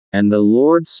And the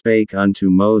Lord spake unto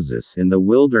Moses in the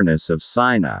wilderness of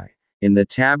Sinai, in the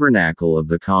tabernacle of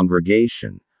the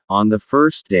congregation, on the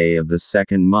first day of the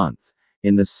second month,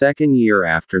 in the second year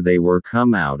after they were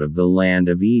come out of the land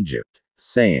of Egypt,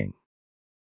 saying,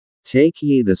 Take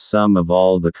ye the sum of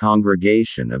all the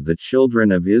congregation of the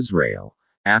children of Israel,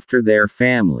 after their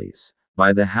families,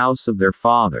 by the house of their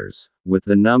fathers, with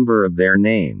the number of their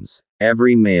names,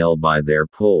 every male by their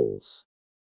polls.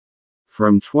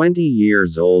 From 20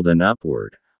 years old and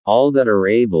upward, all that are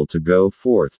able to go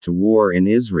forth to war in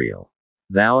Israel,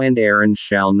 thou and Aaron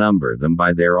shall number them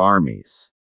by their armies.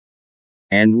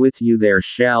 And with you there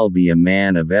shall be a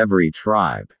man of every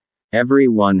tribe, every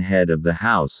one head of the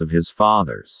house of his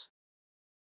fathers.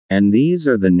 And these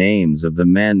are the names of the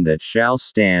men that shall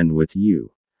stand with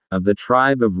you. Of the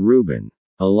tribe of Reuben,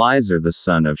 Elizur the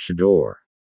son of Shedeur.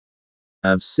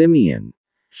 Of Simeon,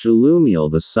 Shelumiel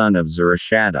the son of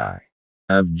Zurishaddai.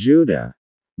 Of Judah,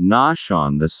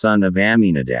 Nahshon the son of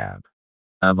Amminadab.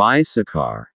 Of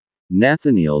Issachar,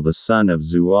 Nethaneel the son of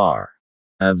Zuar.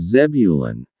 Of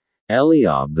Zebulun,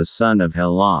 Eliab the son of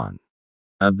Helon.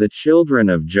 Of the children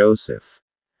of Joseph.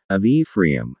 Of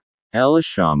Ephraim,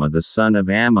 Elishama the son of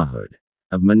Ammihud.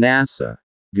 Of Manasseh,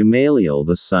 Gamaliel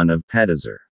the son of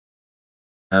Pedazur.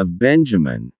 Of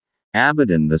Benjamin,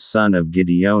 Abidan the son of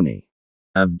Gideoni.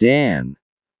 Of Dan,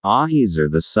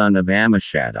 Ahiezer the son of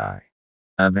Ammishaddai.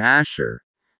 Of Asher,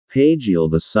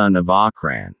 Pagiel the son of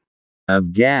Ochran.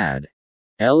 Of Gad,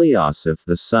 Eliasaph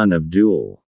the son of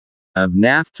Duel. Of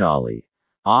Naphtali,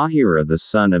 Ahira the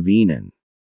son of Enan.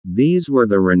 These were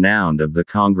the renowned of the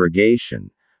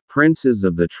congregation, princes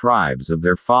of the tribes of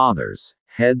their fathers,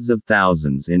 heads of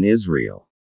thousands in Israel.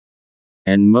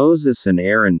 And Moses and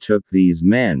Aaron took these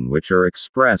men which are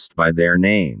expressed by their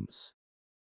names.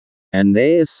 And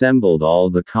they assembled all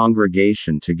the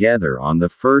congregation together on the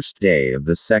first day of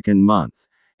the second month,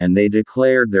 and they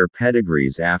declared their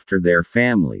pedigrees after their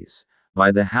families,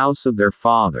 by the house of their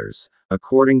fathers,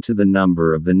 according to the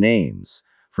number of the names,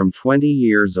 from 20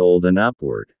 years old and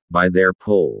upward, by their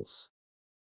polls.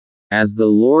 As the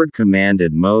Lord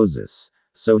commanded Moses,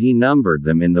 so he numbered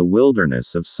them in the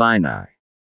wilderness of Sinai.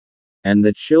 And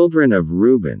the children of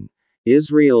Reuben,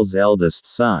 Israel's eldest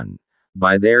son,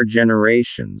 by their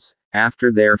generations,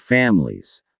 after their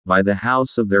families, by the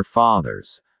house of their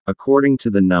fathers, according to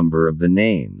the number of the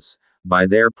names, by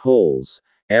their polls,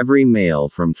 every male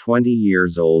from 20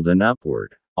 years old and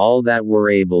upward, all that were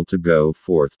able to go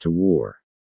forth to war.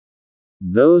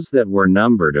 Those that were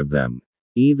numbered of them,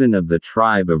 even of the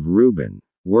tribe of Reuben,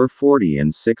 were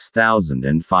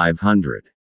 46,500.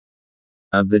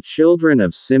 Of the children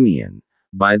of Simeon,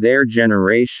 by their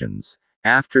generations,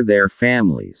 after their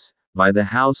families, by the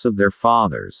house of their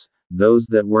fathers, those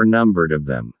that were numbered of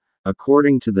them,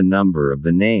 according to the number of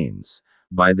the names,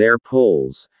 by their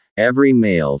polls, every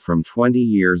male from 20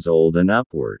 years old and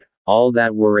upward, all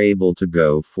that were able to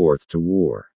go forth to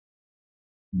war.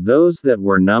 Those that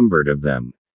were numbered of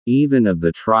them, even of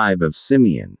the tribe of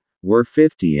Simeon, were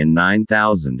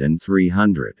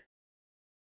 59,300.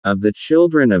 Of the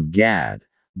children of Gad,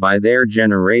 by their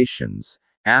generations,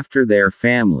 after their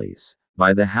families,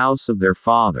 by the house of their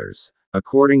fathers,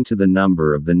 according to the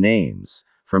number of the names,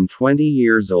 from 20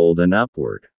 years old and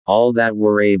upward, all that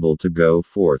were able to go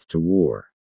forth to war.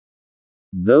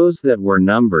 Those that were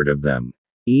numbered of them,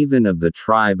 even of the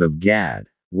tribe of Gad,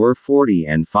 were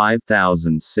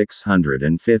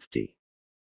 45,650.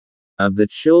 Of the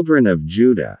children of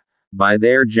Judah, by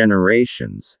their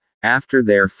generations, after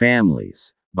their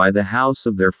families, by the house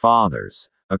of their fathers,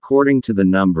 according to the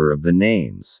number of the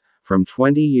names, from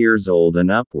 20 years old and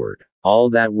upward, all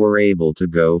that were able to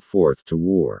go forth to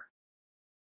war.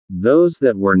 Those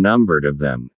that were numbered of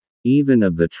them, even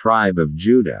of the tribe of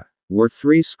Judah, were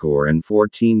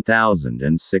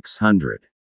 314,600.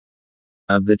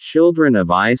 Of the children of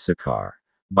Issachar,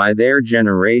 by their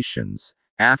generations,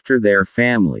 after their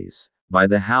families, by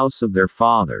the house of their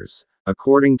fathers,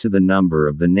 according to the number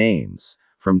of the names,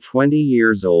 from 20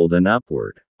 years old and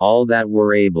upward, all that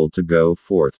were able to go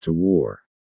forth to war.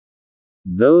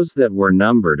 Those that were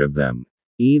numbered of them,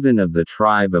 even of the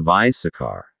tribe of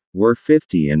Issachar, were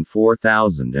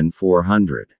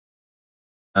 54,400.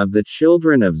 Of the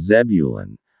children of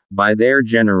Zebulun, by their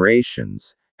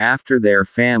generations, after their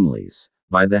families,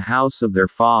 by the house of their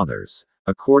fathers,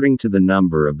 according to the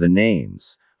number of the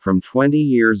names, from 20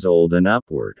 years old and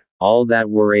upward, all that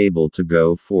were able to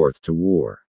go forth to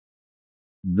war.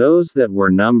 Those that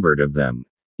were numbered of them,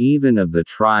 even of the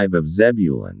tribe of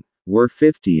Zebulun, were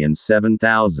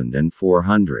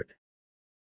 57,400.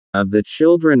 Of the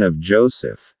children of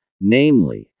Joseph,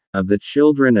 namely, of the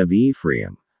children of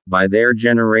Ephraim, by their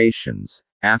generations,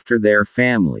 after their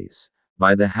families,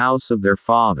 by the house of their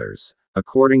fathers,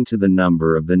 according to the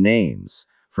number of the names,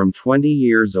 from 20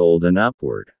 years old and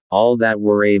upward, all that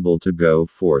were able to go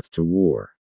forth to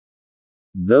war.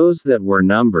 Those that were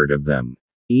numbered of them,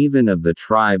 even of the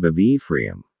tribe of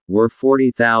Ephraim, were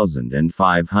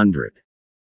 40,500.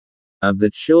 Of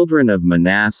the children of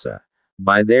Manasseh,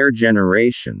 by their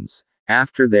generations,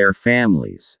 after their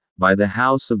families, by the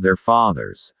house of their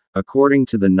fathers, according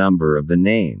to the number of the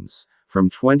names, from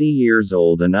 20 years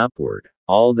old and upward,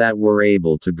 all that were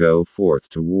able to go forth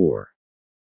to war.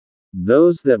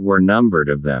 Those that were numbered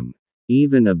of them,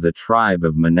 even of the tribe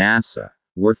of Manasseh,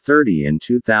 were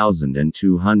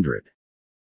 30,200.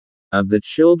 Of the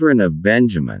children of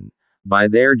Benjamin, by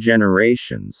their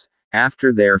generations,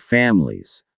 after their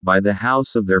families, by the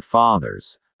house of their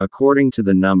fathers, according to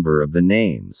the number of the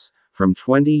names, from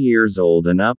 20 years old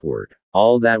and upward,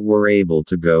 all that were able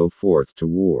to go forth to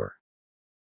war.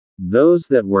 Those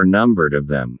that were numbered of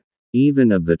them,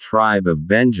 even of the tribe of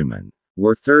Benjamin,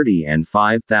 were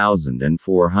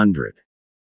 35,400.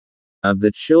 Of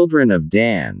the children of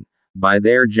Dan, by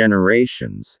their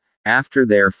generations, after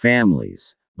their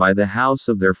families, by the house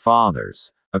of their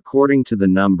fathers, according to the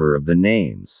number of the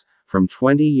names, from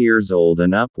 20 years old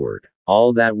and upward,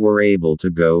 all that were able to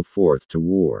go forth to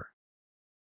war.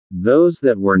 Those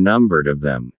that were numbered of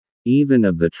them, even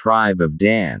of the tribe of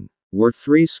Dan, were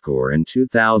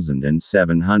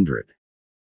 62,700.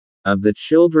 Of the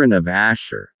children of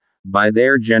Asher, by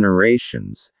their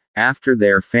generations, after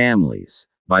their families,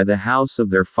 by the house of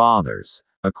their fathers,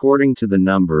 according to the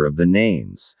number of the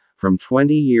names, from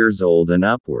 20 years old and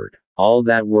upward, all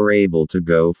that were able to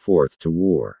go forth to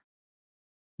war.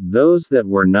 Those that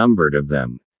were numbered of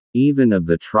them, even of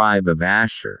the tribe of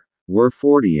Asher, were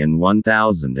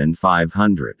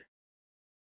 41,500.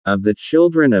 Of the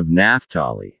children of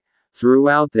Naphtali,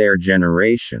 throughout their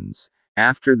generations,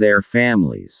 after their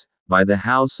families, by the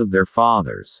house of their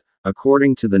fathers,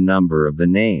 according to the number of the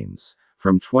names,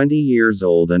 from 20 years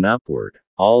old and upward,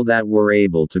 all that were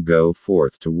able to go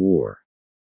forth to war.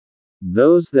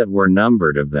 Those that were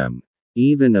numbered of them,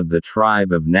 even of the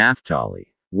tribe of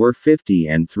Naphtali, were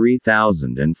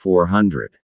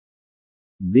 53,400.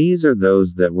 These are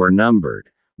those that were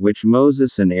numbered, which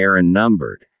Moses and Aaron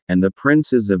numbered, and the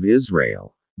princes of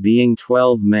Israel, being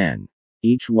 12 men,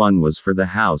 each one was for the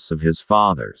house of his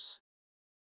fathers.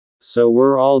 So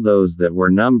were all those that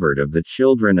were numbered of the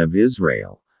children of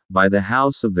Israel, by the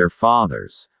house of their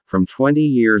fathers, from 20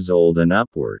 years old and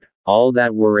upward, all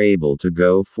that were able to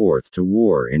go forth to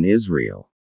war in Israel.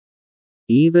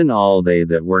 Even all they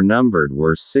that were numbered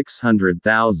were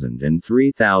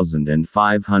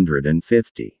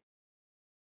 600,003,550.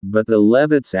 But the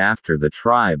Levites after the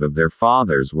tribe of their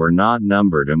fathers were not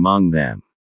numbered among them.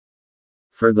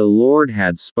 For the Lord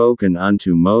had spoken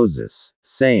unto Moses,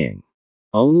 saying,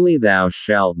 Only thou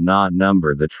shalt not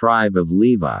number the tribe of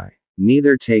Levi,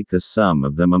 neither take the sum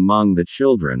of them among the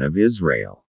children of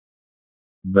Israel.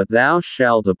 But thou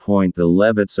shalt appoint the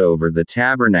Levites over the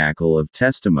tabernacle of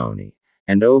testimony,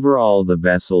 and over all the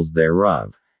vessels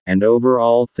thereof, and over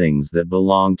all things that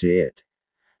belong to it.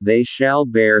 They shall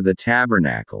bear the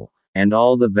tabernacle, and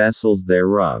all the vessels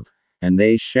thereof, and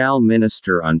they shall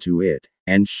minister unto it,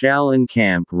 and shall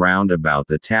encamp round about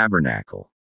the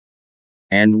tabernacle.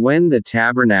 And when the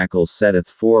tabernacle setteth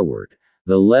forward,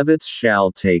 the Levites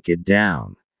shall take it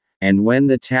down. And when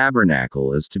the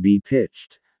tabernacle is to be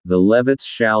pitched, the Levites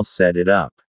shall set it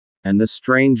up. And the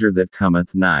stranger that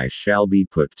cometh nigh shall be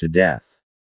put to death.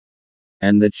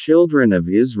 And the children of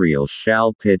Israel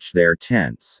shall pitch their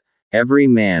tents, every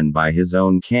man by his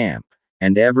own camp,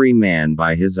 and every man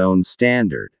by his own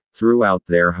standard, throughout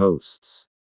their hosts.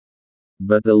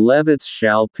 But the Levites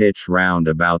shall pitch round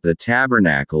about the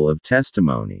tabernacle of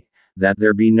testimony, that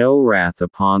there be no wrath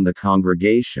upon the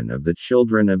congregation of the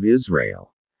children of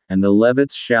Israel. And the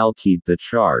Levites shall keep the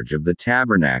charge of the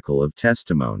tabernacle of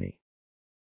testimony.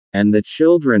 And the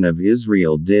children of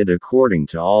Israel did according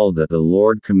to all that the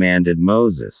Lord commanded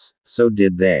Moses, so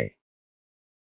did they.